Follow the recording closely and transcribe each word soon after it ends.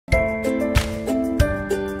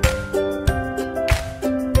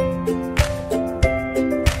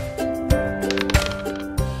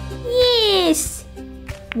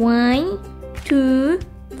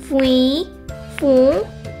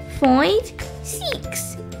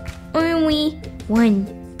6. Only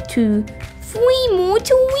 1, 2, 3 more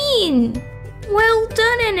to win. Well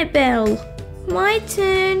done, Annabelle. My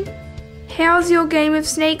turn. How's your game of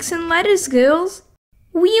snakes and ladders, girls?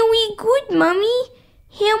 Really good, Mummy.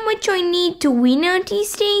 How much I need to win, Auntie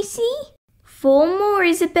Stacy? 4 more,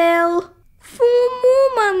 Isabelle. 4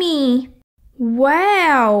 more, Mummy.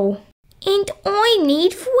 Wow! And I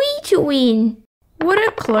need 3 to win. What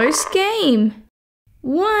a close game.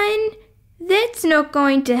 1. That's not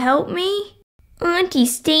going to help me. Auntie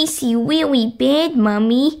Stacy really bad,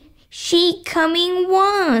 Mummy. She coming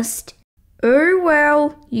last. Oh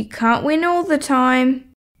well, you can't win all the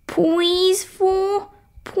time. Please, 4.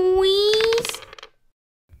 Please.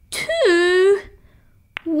 2.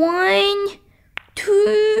 1,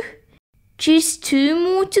 2. Just 2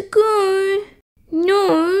 more to go.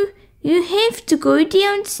 No, you have to go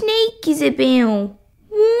down snake, Isabelle.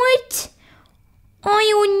 What?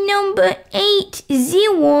 I on number 80.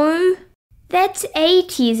 That's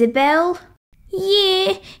 8, Isabelle.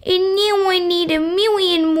 Yeah, and now I need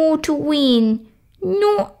 1,000,000 more to win.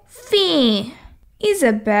 Not fair.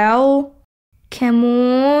 Isabelle. Come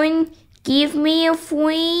on, give me a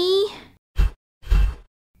 3.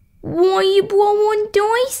 Why you blow on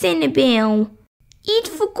dice, Annabelle? It's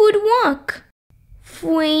for good luck.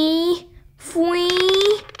 3, 3,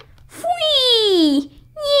 3.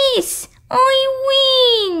 Yes, I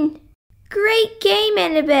win. Great game,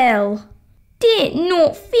 Annabelle. That's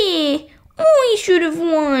not fair. I should have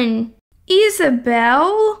won.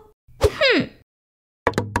 Isabelle?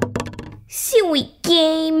 Silly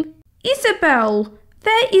game. Isabelle,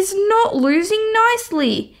 that is not losing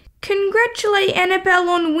nicely. Congratulate Annabelle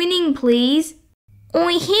on winning, please.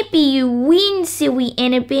 I'm happy you win, silly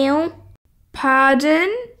Annabelle.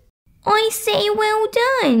 Pardon? I say well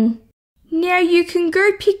done. Now you can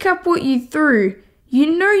go pick up what you threw. You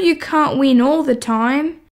know you can't win all the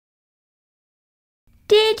time.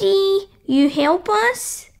 Daddy, you help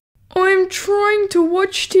us? I'm trying to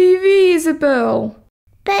watch TV, Isabelle.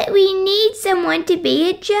 But we need someone to be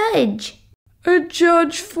a judge. A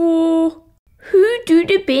judge for? Who do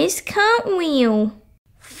the best cartwheel?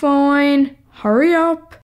 Fine, hurry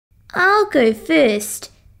up. I'll go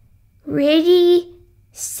first. Ready,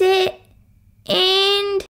 set,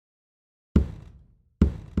 and...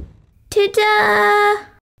 Ta-da!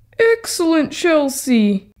 Excellent,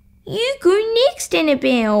 Chelsea. You go next,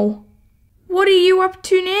 Annabelle. What are you up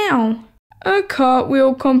to now? A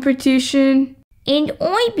cartwheel competition. And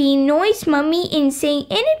I be nice, Mummy, and say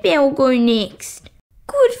Annabelle go next.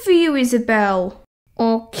 Good for you, Isabelle.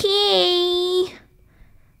 Okay.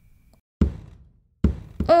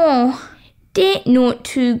 Oh, that not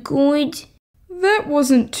too good. That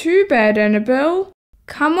wasn't too bad, Annabelle.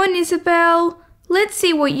 Come on, Isabelle. Let's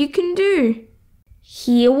see what you can do.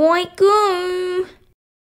 Here I go.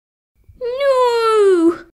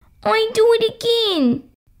 No! I do it again.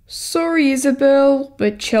 Sorry, Isabelle,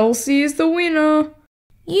 but Chelsea is the winner.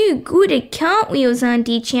 You good at cartwheels,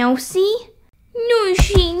 Auntie Chelsea. No,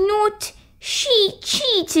 she not. She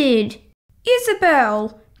cheated.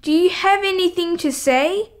 Isabelle, do you have anything to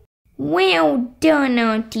say? Well done,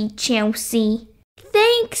 Auntie Chelsea.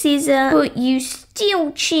 Thanks, Isa, but you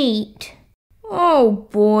still cheat. Oh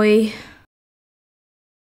boy.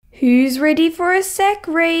 Who's ready for a sack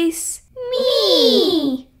race?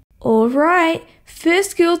 Me! All right,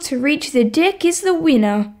 first girl to reach the deck is the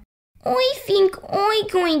winner. I think I'm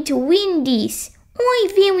going to win this. I'm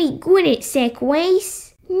very good at sack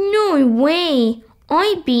race. No way.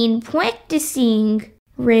 I've been practicing.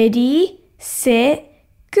 Ready, set,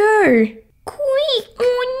 go. Quick!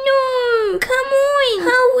 Oh no! Come on!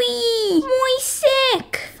 Hurry! My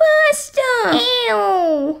sack! Faster!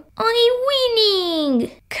 Ow! I'm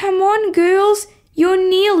winning! Come on, girls. You're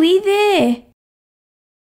nearly there.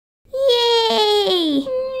 Yay!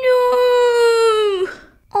 No!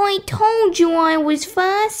 I told you I was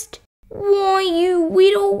fast. Why, you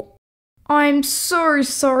little... I'm so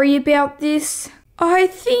sorry about this. I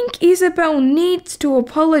think Isabelle needs to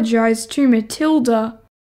apologize to Matilda.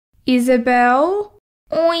 Isabelle?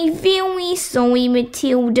 I'm very sorry,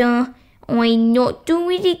 Matilda. I not do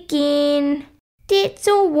it again. That's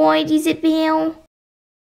all right, Isabelle.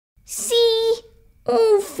 See?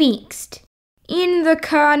 All fixed. In the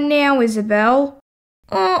car now, Isabelle.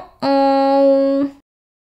 Uh-oh.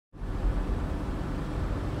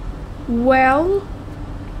 Well,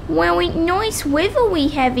 it's nice weather we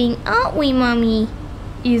having, aren't we, Mummy?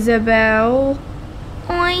 Isabelle.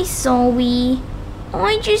 I'm sorry.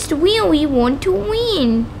 I just really want to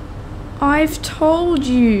win. I've told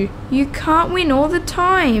you, you can't win all the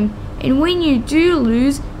time. And when you do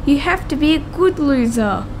lose, you have to be a good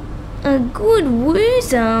loser. A good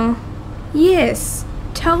loser? Yes,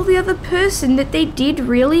 tell the other person that they did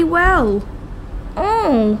really well.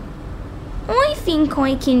 Oh, I think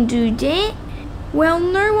I can do that. Well,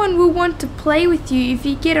 no one will want to play with you if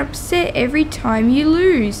you get upset every time you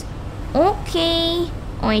lose. Okay,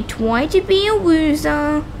 I try to be a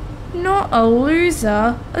loser. Not a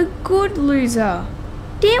loser, a good loser.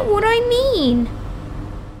 That's what I mean.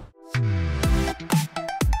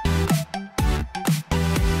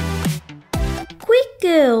 Quick,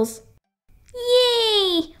 girls.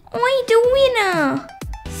 Yay! I'm the winner.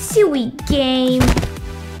 Silly game.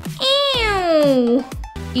 Ow!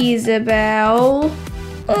 Isabelle.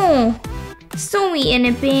 Oh, sorry,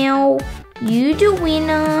 Annabelle. You the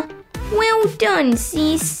winner. Well done,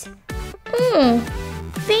 sis. Oh,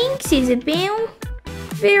 thanks, Isabelle.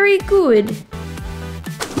 Very good.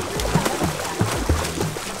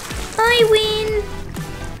 I win.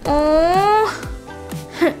 Oh.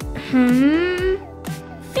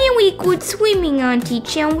 Very good swimming, Auntie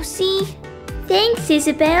Chelsea. Thanks,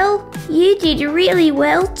 Isabelle. You did really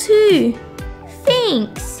well too.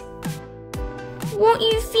 Thanks. What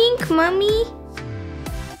you think, Mummy?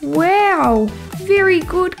 Wow, very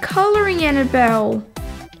good colouring, Annabelle.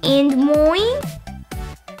 And mine?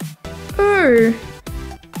 Oh,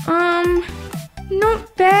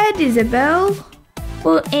 not bad, Isabelle.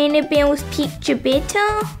 But Annabelle's picture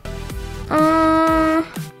better?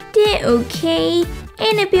 They're okay.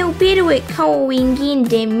 Annabelle better at colouring in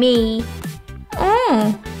than me.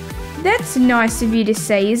 Oh, that's nice of you to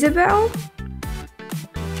say, Isabelle.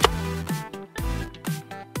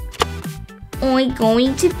 I'm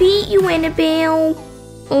going to beat you, Annabelle.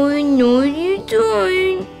 Oh, no, you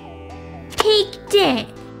don't. Take that.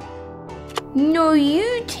 No,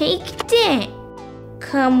 you take that.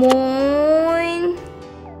 Come on.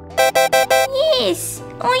 Yes,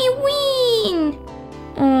 I win.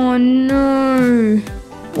 Oh, no.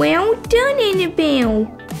 Well done, Annabelle.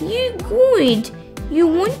 You good. You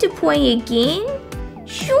want to play again?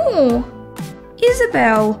 Sure.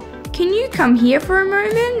 Isabelle, can you come here for a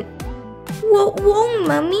moment? What wrong,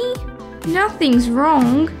 Mummy? Nothing's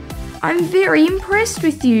wrong. I'm very impressed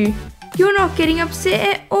with you. You're not getting upset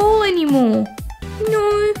at all anymore.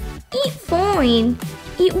 No, it's fine.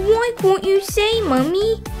 It's like what you say,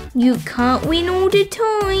 Mummy. You can't win all the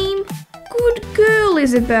time. Good girl,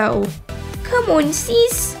 Isabelle. Come on,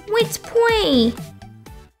 sis. Let's play.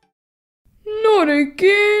 Not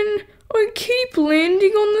again. I keep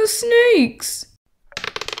landing on the snakes.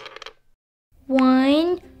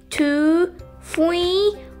 1, 2,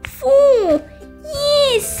 3, 4.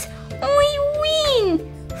 Yes! I win!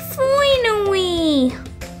 Finally!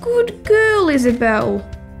 Good girl, Isabelle.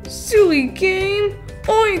 Silly game.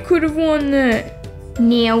 I could have won that.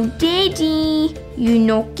 Now, Daddy, you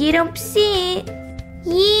not get upset.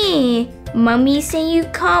 Yeah, Mummy say you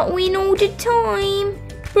can't win all the time.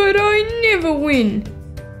 But I never win.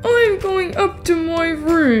 I'm going up to my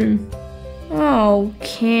room. Oh,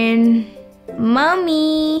 Ken.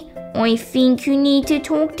 Mummy, I think you need to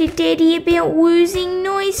talk to Daddy about losing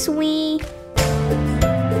nicely.